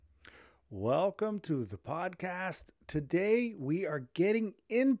Welcome to the podcast. Today we are getting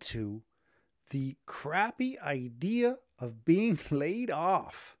into the crappy idea of being laid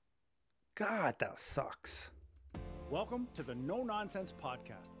off. God, that sucks. Welcome to the No Nonsense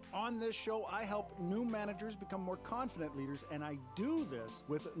Podcast. On this show, I help new managers become more confident leaders, and I do this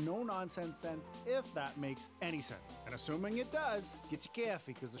with no nonsense sense, if that makes any sense. And assuming it does, get your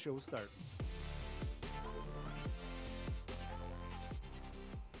coffee because the show is starting.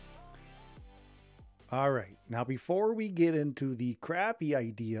 All right, now before we get into the crappy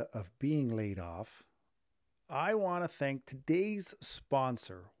idea of being laid off, I want to thank today's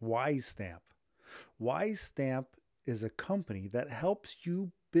sponsor, WiseStamp. WiseStamp is a company that helps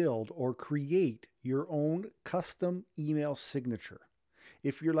you build or create your own custom email signature.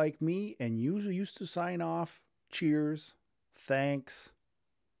 If you're like me and you used to sign off, cheers, thanks,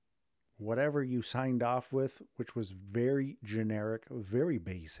 whatever you signed off with, which was very generic, very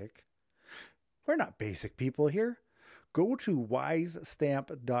basic. We're not basic people here. Go to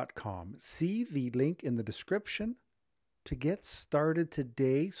wisestamp.com. See the link in the description to get started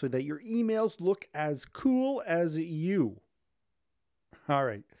today so that your emails look as cool as you. All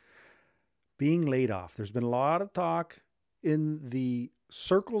right. Being laid off. There's been a lot of talk in the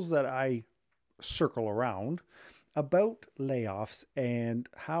circles that I circle around about layoffs and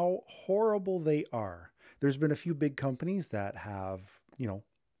how horrible they are. There's been a few big companies that have,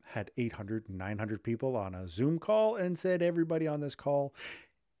 had 800, 900 people on a Zoom call and said everybody on this call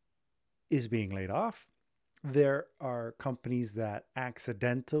is being laid off. There are companies that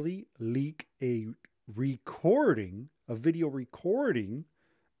accidentally leak a video recording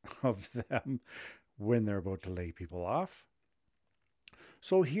of them when they're about to lay people off.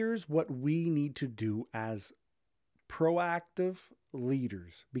 So here's what we need to do as proactive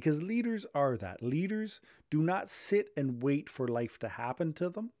leaders, because leaders are that. Leaders do not sit and wait for life to happen to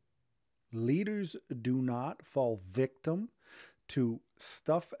them. Leaders do not fall victim to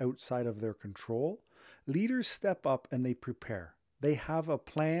stuff outside of their control. Leaders step up and they prepare. They have a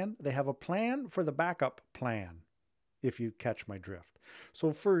plan. They have a plan for the backup plan, if you catch my drift.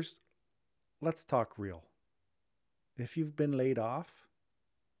 So first, let's talk real. If you've been laid off,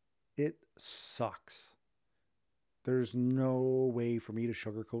 it sucks. There's no way for me to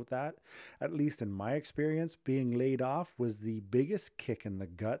sugarcoat that. At least in my experience, being laid off was the biggest kick in the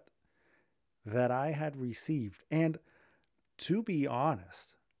gut that I had received. And to be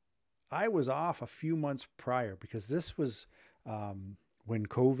honest, I was off a few months prior because this was when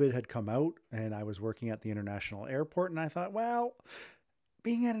COVID had come out and I was working at the international airport. And I thought, well,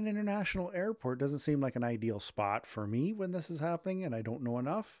 being at an international airport doesn't seem like an ideal spot for me when this is happening and I don't know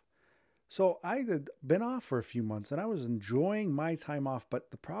enough. So I had been off for a few months and I was enjoying my time off. But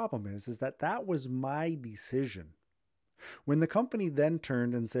the problem is that was my decision. When the company then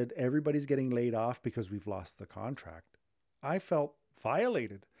turned and said, everybody's getting laid off because we've lost the contract, I felt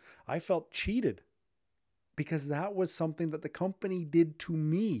violated. I felt cheated because that was something that the company did to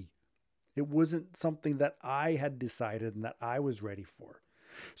me. It wasn't something that I had decided and that I was ready for.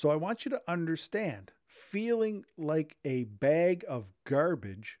 So I want you to understand, feeling like a bag of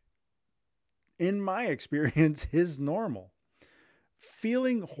garbage, in my experience, is normal.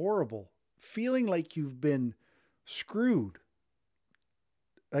 Feeling horrible, feeling like you've been screwed.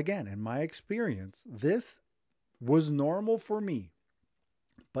 Again, in my experience, this was normal for me,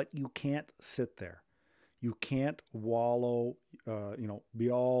 but you can't sit there. You can't wallow, be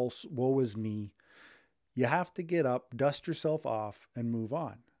all woe is me. You have to get up, dust yourself off, and move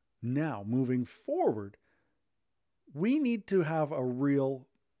on. Now, moving forward, we need to have a real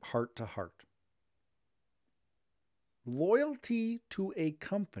heart-to-heart. Loyalty to a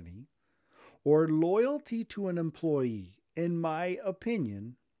company or loyalty to an employee, in my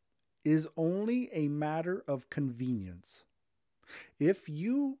opinion, is only a matter of convenience. If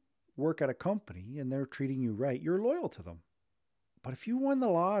you work at a company and they're treating you right, you're loyal to them. But if you won the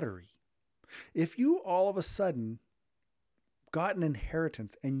lottery, if you all of a sudden got an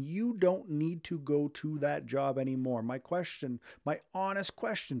inheritance and you don't need to go to that job anymore, my honest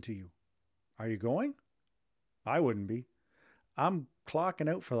question to you, are you going? I wouldn't be. I'm clocking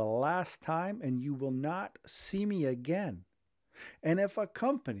out for the last time and you will not see me again. And if a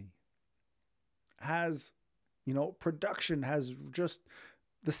company has, production has just,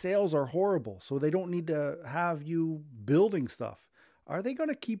 the sales are horrible, so they don't need to have you building stuff, are they going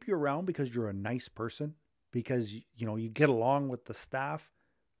to keep you around because you're a nice person? Because, you get along with the staff?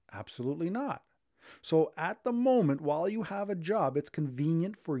 Absolutely not. So at the moment, while you have a job, it's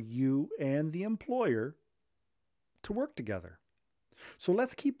convenient for you and the employer to work together. So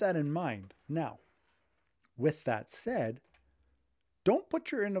let's keep that in mind. Now, with that said, Don't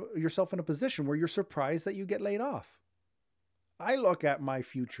put yourself in a position where you're surprised that you get laid off. I look at my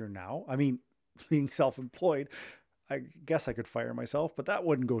future now. I mean, being self-employed, I guess I could fire myself, but that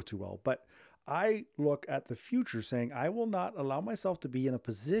wouldn't go too well. But I look at the future saying, I will not allow myself to be in a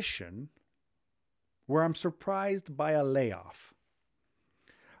position where I'm surprised by a layoff.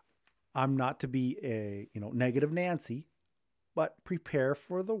 I'm not to be a, negative Nancy, but prepare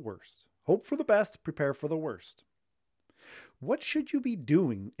for the worst. Hope for the best, prepare for the worst. What should you be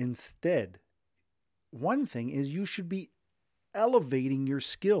doing instead? One thing is you should be elevating your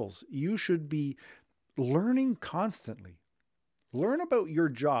skills. You should be learning constantly. Learn about your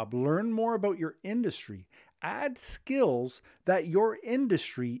job. Learn more about your industry. Add skills that your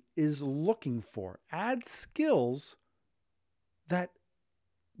industry is looking for. Add skills that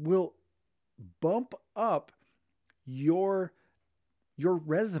will bump up your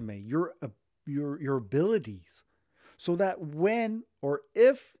resume, your abilities, so that when or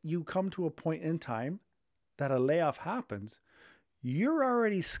if you come to a point in time that a layoff happens, you're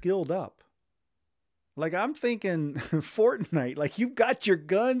already skilled up. Like I'm thinking Fortnite, like you've got your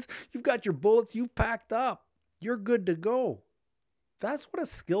guns, you've got your bullets, you've packed up, you're good to go. That's what a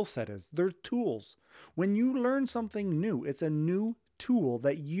skill set is. They're tools. When you learn something new, it's a new tool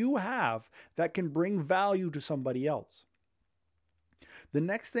that you have that can bring value to somebody else. The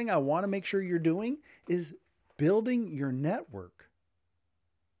next thing I want to make sure you're doing is building your network.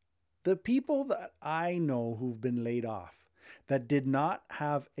 The people that I know who've been laid off, that did not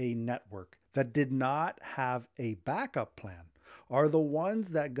have a network, that did not have a backup plan, are the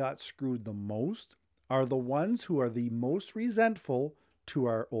ones that got screwed the most, are the ones who are the most resentful to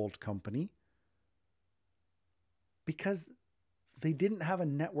our old company because they didn't have a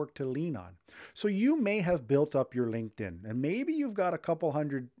network to lean on. So you may have built up your LinkedIn and maybe you've got a couple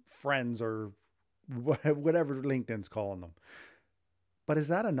hundred friends or whatever LinkedIn's calling them. But is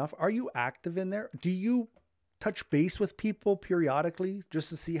that enough? Are you active in there? Do you touch base with people periodically just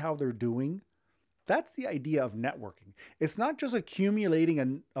to see how they're doing? That's the idea of networking. It's not just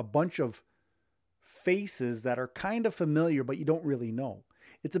accumulating a bunch of faces that are kind of familiar, but you don't really know.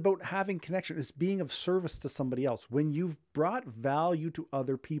 It's about having connection. It's being of service to somebody else. When you've brought value to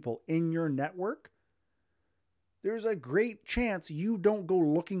other people in your network, there's a great chance you don't go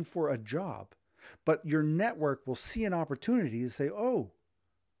looking for a job, but your network will see an opportunity to say, oh,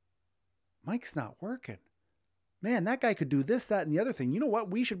 Mike's not working. Man, that guy could do this, that, and the other thing. You know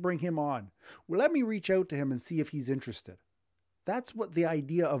what? We should bring him on. Well, let me reach out to him and see if he's interested. That's what the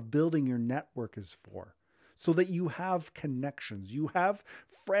idea of building your network is for, so that you have connections. You have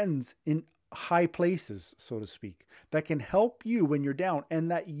friends in high places, so to speak, that can help you when you're down and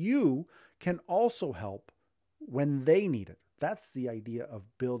that you can also help when they need it. That's the idea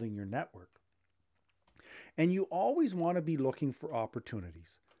of building your network. And you always want to be looking for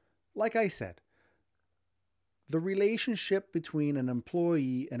opportunities. Like I said, the relationship between an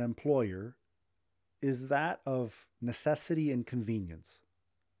employee and employer is that of necessity and convenience.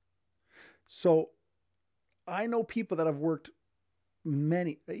 So I know people that have worked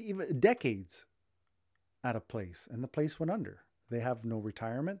even decades at a place, and the place went under. They have no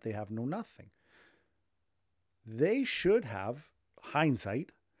retirement. They have no nothing. They should have,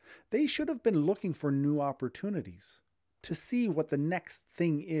 hindsight, they should have been looking for new opportunities to see what the next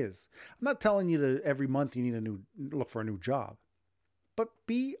thing is. I'm not telling you that every month you need look for a new job, but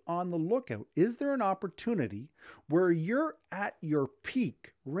be on the lookout. Is there an opportunity where you're at your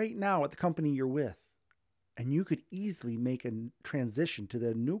peak right now at the company you're with, and you could easily make a transition to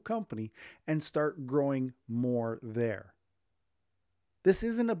the new company and start growing more there? This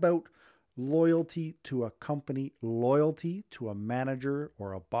isn't about loyalty to a company, loyalty to a manager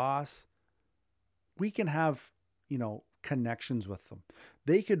or a boss. We can have, connections with them.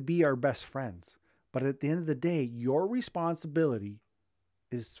 They could be our best friends. But at the end of the day, your responsibility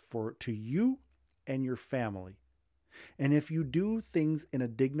is to you and your family. And if you do things in a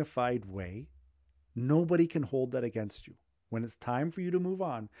dignified way, nobody can hold that against you. When it's time for you to move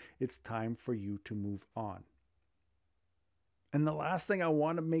on, it's time for you to move on. And the last thing I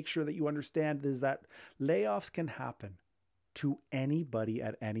want to make sure that you understand is that layoffs can happen to anybody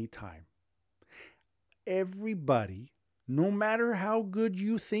at any time. Everybody, no matter how good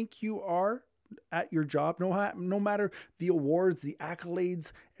you think you are at your job, no matter the awards, the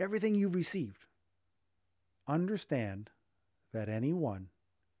accolades, everything you've received, understand that anyone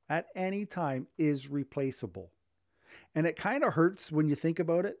at any time is replaceable. And it kind of hurts when you think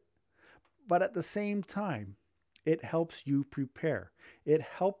about it, but at the same time, it helps you prepare. It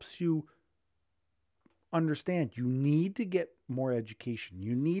helps you understand you need to get more education.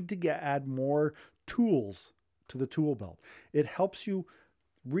 You need to add more tools to the tool belt. It helps you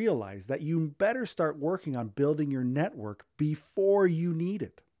realize that you better start working on building your network before you need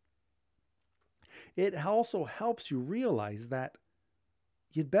it. It also helps you realize that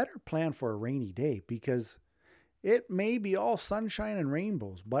you'd better plan for a rainy day, because it may be all sunshine and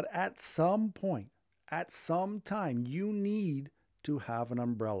rainbows, but at some point, at some time, you need to have an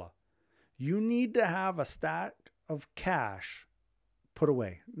umbrella. You need to have a stack of cash put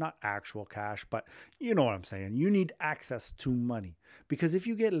away. Not actual cash, but you know what I'm saying. You need access to money. Because if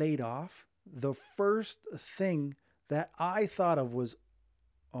you get laid off, the first thing that I thought of was,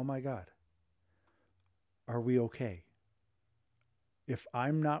 oh my God, are we okay? If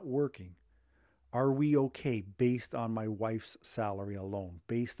I'm not working, are we okay based on my wife's salary alone,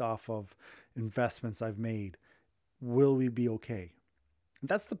 based off of investments I've made? Will we be okay?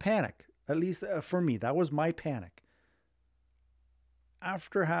 That's the panic. At least for me, that was my panic.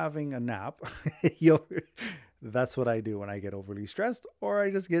 After having a nap, that's what I do when I get overly stressed, or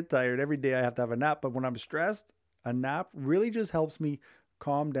I just get tired. Every day I have to have a nap, but when I'm stressed, a nap really just helps me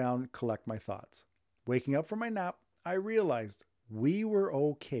calm down, collect my thoughts. Waking up from my nap, I realized we were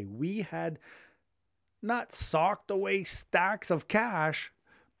okay. We had not socked away stacks of cash,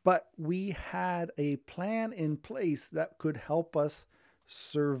 but we had a plan in place that could help us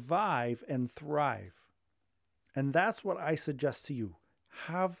survive and thrive. And that's what I suggest to you.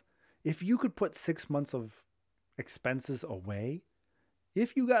 If you could put 6 months of expenses away,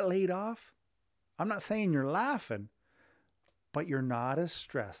 if you got laid off, I'm not saying you're laughing, but you're not as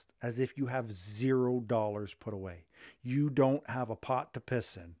stressed as if you have $0 put away. You don't have a pot to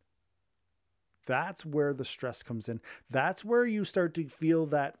piss in. That's where the stress comes in. That's where you start to feel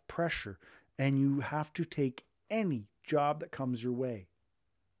that pressure, and you have to take any job that comes your way,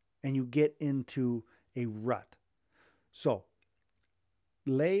 and you get into a rut. So,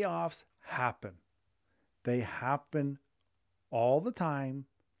 layoffs happen. They happen all the time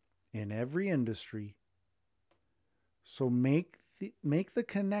in every industry. So make the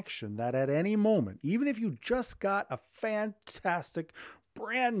connection that at any moment, even if you just got a fantastic,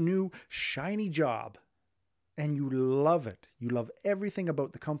 brand new, shiny job and you love it, you love everything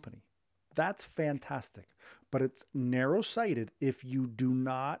about the company, that's fantastic. But it's narrow-sighted if you do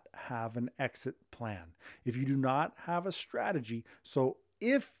not have an exit plan, if you do not have a strategy. So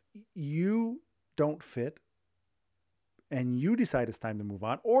if you don't fit and you decide it's time to move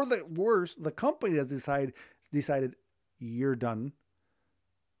on, or the worse, the company has decided you're done,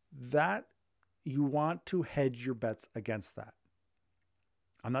 that you want to hedge your bets against that.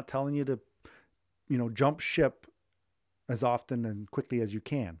 I'm not telling you to, jump ship as often and quickly as you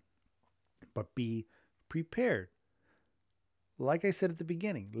can, but be prepared. Like I said at the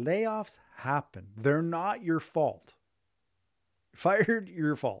beginning, layoffs happen. They're not your fault. Fired,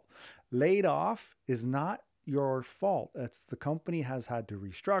 your fault. Laid off is not your fault. It's the company has had to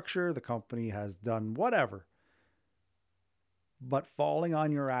restructure. The company has done whatever. But falling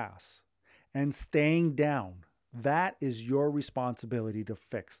on your ass and staying down, that is your responsibility to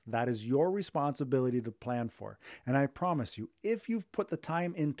fix. That is your responsibility to plan for. And I promise you, if you've put the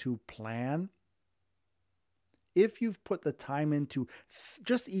time into plan, if you've put the time into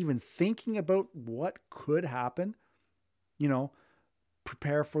just even thinking about what could happen,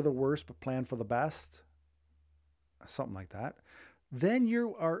 prepare for the worst, but plan for the best, something like that, then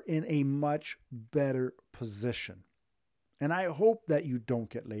you are in a much better position. And I hope that you don't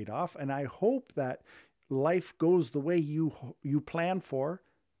get laid off. And I hope that life goes the way you plan for,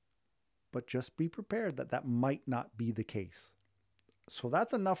 but just be prepared that might not be the case. So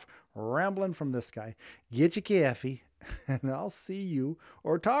that's enough rambling from this guy. Get your coffee, and I'll see you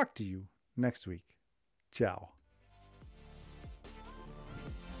or talk to you next week. Ciao.